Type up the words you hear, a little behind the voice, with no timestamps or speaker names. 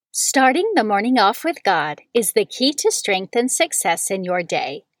Starting the morning off with God is the key to strength and success in your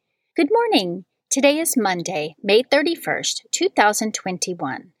day. Good morning. Today is Monday, May 31st,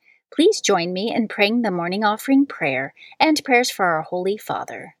 2021. Please join me in praying the morning offering prayer and prayers for our Holy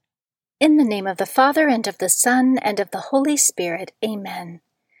Father. In the name of the Father, and of the Son, and of the Holy Spirit, Amen.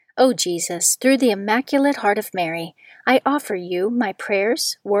 O Jesus, through the Immaculate Heart of Mary, I offer you my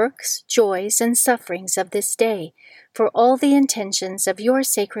prayers, works, joys, and sufferings of this day, for all the intentions of your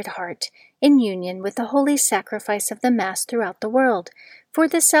Sacred Heart, in union with the holy sacrifice of the Mass throughout the world, for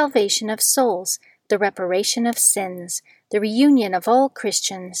the salvation of souls, the reparation of sins, the reunion of all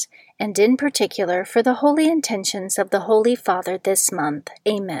Christians, and in particular for the holy intentions of the Holy Father this month.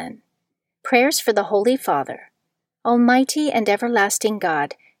 Amen. Prayers for the Holy Father. Almighty and everlasting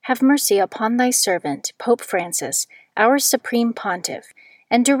God, have mercy upon thy servant, Pope Francis, our Supreme Pontiff,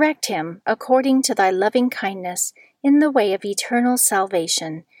 and direct him, according to thy loving kindness, in the way of eternal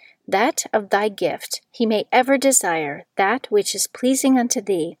salvation, that of thy gift he may ever desire that which is pleasing unto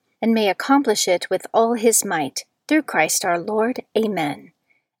thee, and may accomplish it with all his might, through Christ our Lord. Amen.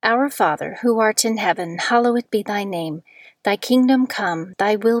 Our Father, who art in heaven, hallowed be thy name. Thy kingdom come,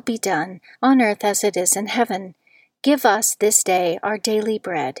 thy will be done, on earth as it is in heaven. Give us this day our daily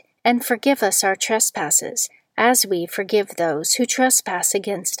bread, and forgive us our trespasses, as we forgive those who trespass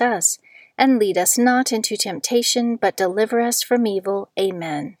against us. And lead us not into temptation, but deliver us from evil.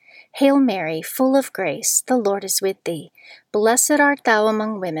 Amen. Hail Mary, full of grace, the Lord is with thee. Blessed art thou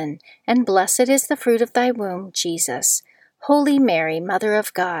among women, and blessed is the fruit of thy womb, Jesus. Holy Mary, Mother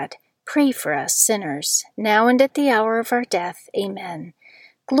of God, pray for us sinners, now and at the hour of our death. Amen.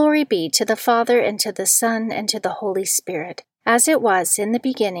 Glory be to the Father, and to the Son, and to the Holy Spirit, as it was in the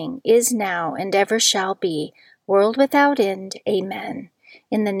beginning, is now, and ever shall be, world without end. Amen.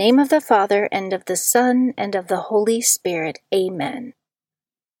 In the name of the Father, and of the Son, and of the Holy Spirit. Amen.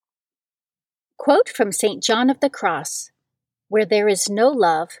 Quote from St. John of the Cross: "Where there is no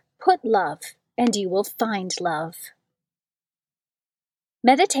love, put love, and you will find love."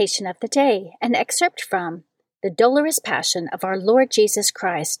 Meditation of the Day, an excerpt from The Dolorous Passion of Our Lord Jesus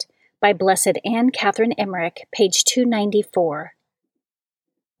Christ, by Blessed Anne Catherine Emmerich, page 294.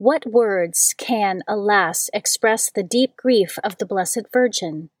 What words can, alas, express the deep grief of the Blessed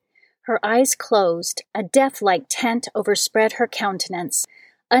Virgin? Her eyes closed, a death-like tent overspread her countenance.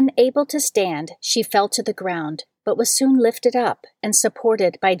 Unable to stand, she fell to the ground, but was soon lifted up and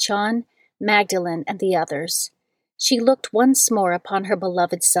supported by John, Magdalene, and the others. She looked once more upon her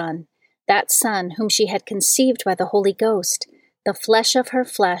beloved Son, that Son whom she had conceived by the Holy Ghost, the flesh of her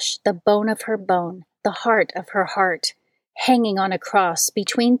flesh, the bone of her bone, the heart of her heart, hanging on a cross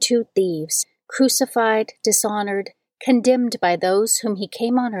between two thieves, crucified, dishonored, condemned by those whom he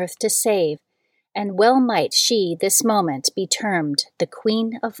came on earth to save, and well might she this moment be termed the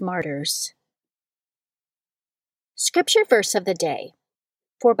Queen of Martyrs. Scripture verse of the day.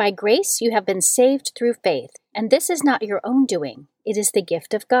 For by grace you have been saved through faith, and this is not your own doing, it is the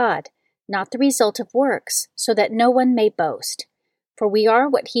gift of God, not the result of works, so that no one may boast. For we are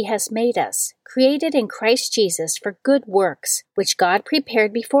what he has made us, created in Christ Jesus for good works, which God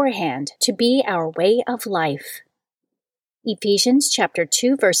prepared beforehand to be our way of life. Ephesians chapter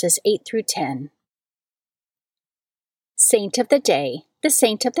 2, verses 8 through 10. Saint of the Day. The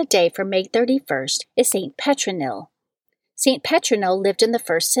saint of the day for May 31st is Saint Petronille. Saint Petronille lived in the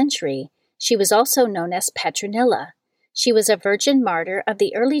 1st century. She was also known as Petronilla. She was a virgin martyr of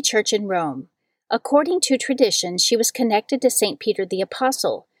the early church in Rome. According to tradition, she was connected to St. Peter the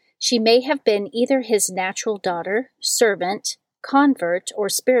Apostle. She may have been either his natural daughter, servant, convert, or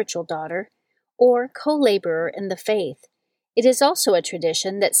spiritual daughter, or co-laborer in the faith. It is also a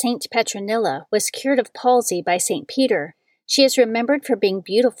tradition that Saint Petronilla was cured of palsy by St. Peter. She is remembered for being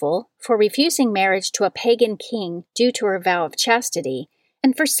beautiful, for refusing marriage to a pagan king due to her vow of chastity,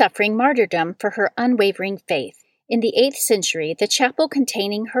 and for suffering martyrdom for her unwavering faith. In the 8th century, the chapel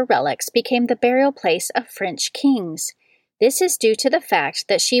containing her relics became the burial place of French kings. This is due to the fact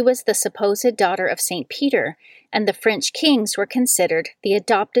that she was the supposed daughter of St. Peter, and the French kings were considered the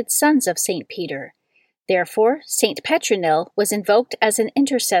adopted sons of St. Peter. Therefore, Saint Petronille was invoked as an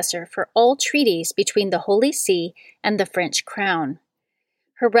intercessor for all treaties between the Holy See and the French crown.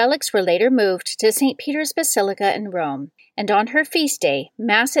 Her relics were later moved to St. Peter's Basilica in Rome, and on her feast day,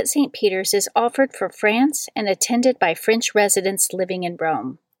 Mass at St. Peter's is offered for France and attended by French residents living in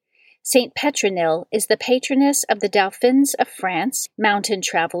Rome. Saint Petronille is the patroness of the Dauphins of France, mountain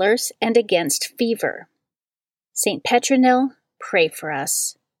travelers, and against fever. Saint Petronille, pray for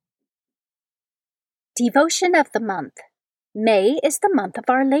us. Devotion of the month. May is the month of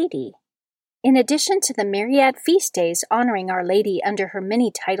Our Lady. In addition to the myriad feast days honoring Our Lady under her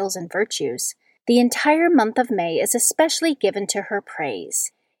many titles and virtues, the entire month of May is especially given to her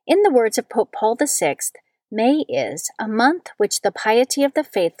praise. In the words of Pope Paul VI, May is a month which the piety of the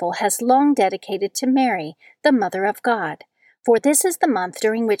faithful has long dedicated to Mary, the Mother of God. For this is the month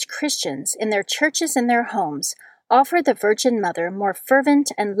during which Christians, in their churches and their homes, offer the Virgin Mother more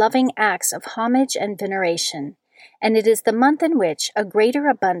fervent and loving acts of homage and veneration. And it is the month in which a greater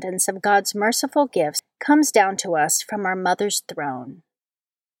abundance of God's merciful gifts comes down to us from our Mother's throne.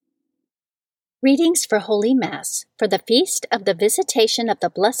 Readings for Holy Mass for the Feast of the Visitation of the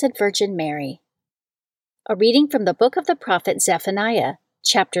Blessed Virgin Mary. A reading from the book of the prophet Zephaniah,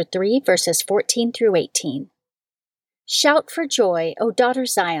 chapter 3, verses 14 through 18. Shout for joy, O daughter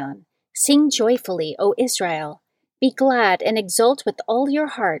Zion! Sing joyfully, O Israel! Be glad and exult with all your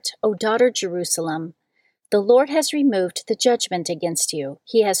heart, O daughter Jerusalem! The Lord has removed the judgment against you.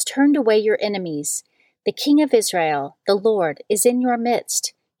 He has turned away your enemies. The King of Israel, the Lord, is in your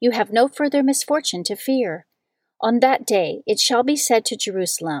midst. You have no further misfortune to fear. On that day it shall be said to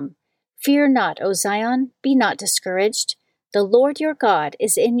Jerusalem, Fear not, O Zion, be not discouraged. The Lord your God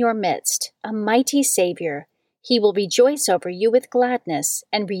is in your midst, a mighty Savior. He will rejoice over you with gladness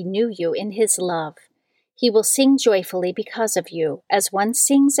and renew you in his love. He will sing joyfully because of you, as one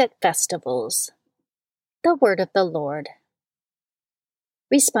sings at festivals. The Word of the Lord.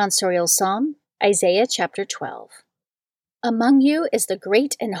 Responsorial Psalm, Isaiah chapter 12. Among you is the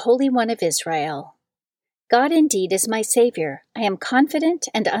great and Holy One of Israel. God indeed is my Savior. I am confident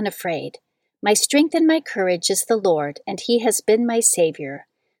and unafraid. My strength and my courage is the Lord, and he has been my Savior.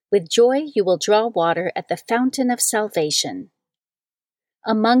 With joy you will draw water at the fountain of salvation.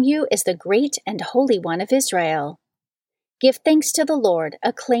 Among you is the great and Holy One of Israel. Give thanks to the Lord,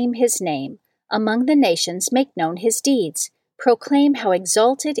 acclaim his name. Among the nations make known his deeds. Proclaim how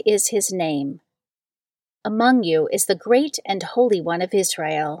exalted is his name. Among you is the great and Holy One of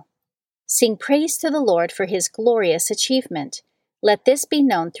Israel. Sing praise to the Lord for his glorious achievement. Let this be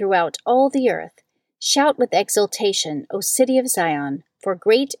known throughout all the earth. Shout with exultation, O city of Zion, for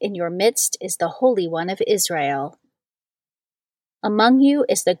great in your midst is the Holy One of Israel. Among you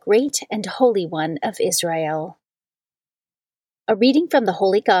is the great and Holy One of Israel. A reading from the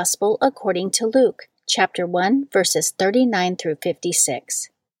Holy Gospel according to Luke, chapter 1, verses 39 through 56.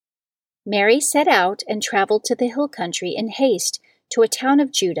 Mary set out and traveled to the hill country in haste to a town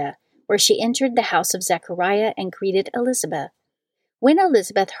of Judah, where she entered the house of Zechariah and greeted Elizabeth. When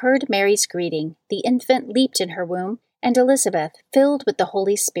Elizabeth heard Mary's greeting, the infant leaped in her womb, and Elizabeth, filled with the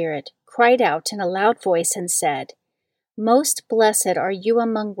Holy Spirit, cried out in a loud voice and said, Most blessed are you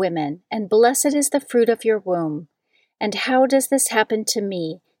among women, and blessed is the fruit of your womb. And how does this happen to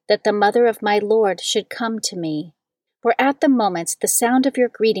me, that the mother of my Lord should come to me? For at the moment the sound of your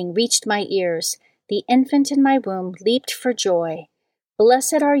greeting reached my ears, the infant in my womb leaped for joy.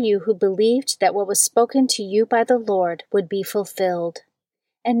 Blessed are you who believed that what was spoken to you by the Lord would be fulfilled.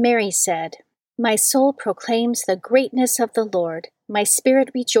 And Mary said, My soul proclaims the greatness of the Lord. My spirit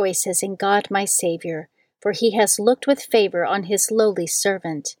rejoices in God my Savior, for he has looked with favor on his lowly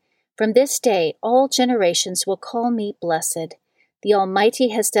servant. From this day all generations will call me blessed. The Almighty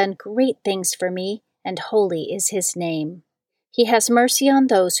has done great things for me, and holy is his name. He has mercy on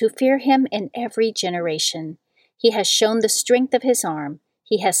those who fear him in every generation. He has shown the strength of his arm.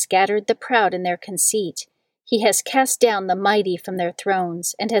 He has scattered the proud in their conceit. He has cast down the mighty from their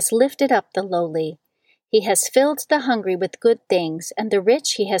thrones, and has lifted up the lowly. He has filled the hungry with good things, and the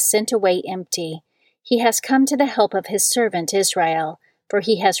rich he has sent away empty. He has come to the help of his servant Israel, for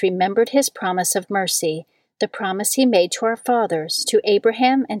he has remembered his promise of mercy, the promise he made to our fathers, to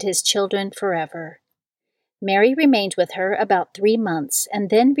Abraham and his children forever. Mary remained with her about 3 months, and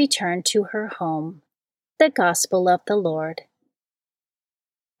then returned to her home. The Gospel of the Lord.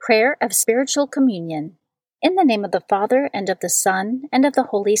 Prayer of Spiritual Communion. In the name of the Father, and of the Son, and of the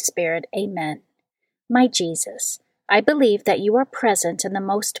Holy Spirit. Amen. My Jesus, I believe that you are present in the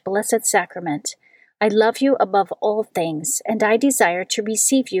most blessed sacrament. I love you above all things, and I desire to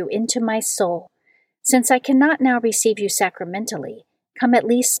receive you into my soul. Since I cannot now receive you sacramentally, come at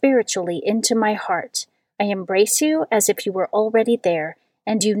least spiritually into my heart. I embrace you as if you were already there,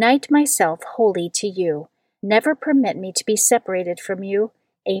 and unite myself wholly to you. Never permit me to be separated from you.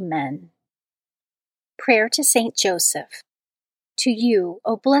 Amen. Prayer to Saint Joseph. To you,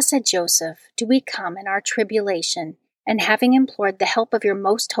 O blessed Joseph, do we come in our tribulation, and having implored the help of your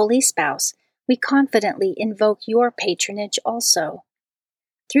most holy spouse, we confidently invoke your patronage also.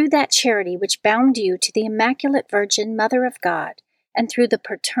 Through that charity which bound you to the Immaculate Virgin Mother of God, and through the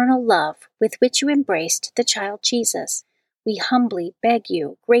paternal love with which you embraced the child Jesus, we humbly beg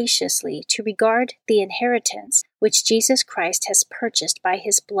you graciously to regard the inheritance which Jesus Christ has purchased by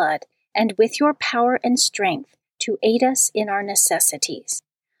his blood, and with your power and strength to aid us in our necessities.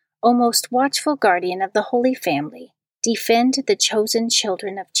 O most watchful guardian of the Holy Family, defend the chosen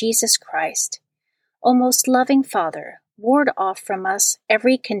children of Jesus Christ. O most loving Father, ward off from us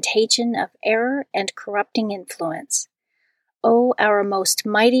every contagion of error and corrupting influence. O our most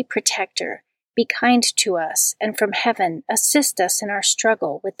mighty protector, be kind to us, and from heaven assist us in our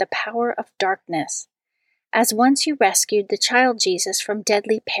struggle with the power of darkness. As once you rescued the child Jesus from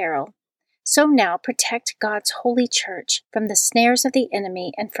deadly peril, so now protect God's holy church from the snares of the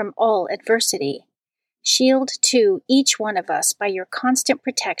enemy and from all adversity. Shield, too, each one of us by your constant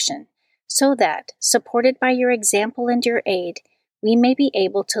protection, so that, supported by your example and your aid, we may be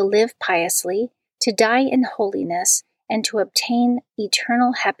able to live piously, to die in holiness, and to obtain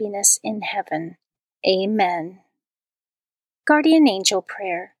eternal happiness in heaven. Amen. Guardian Angel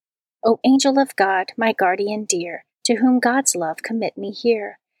Prayer. O angel of God, my guardian dear, to whom God's love commit me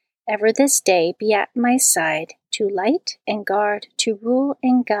here, ever this day be at my side, to light and guard, to rule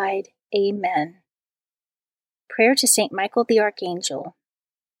and guide. Amen. Prayer to Saint Michael the Archangel.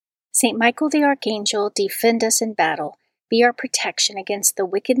 Saint Michael the Archangel, defend us in battle, be our protection against the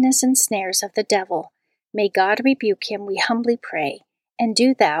wickedness and snares of the devil. May God rebuke him, we humbly pray. And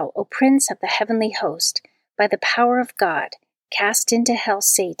do thou, O Prince of the heavenly host, by the power of God, cast into hell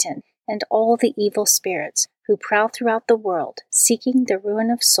Satan and all the evil spirits who prowl throughout the world, seeking the ruin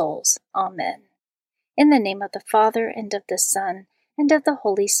of souls. Amen. In the name of the Father, and of the Son, and of the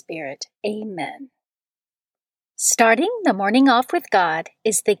Holy Spirit. Amen. Starting the morning off with God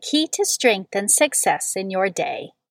is the key to strength and success in your day.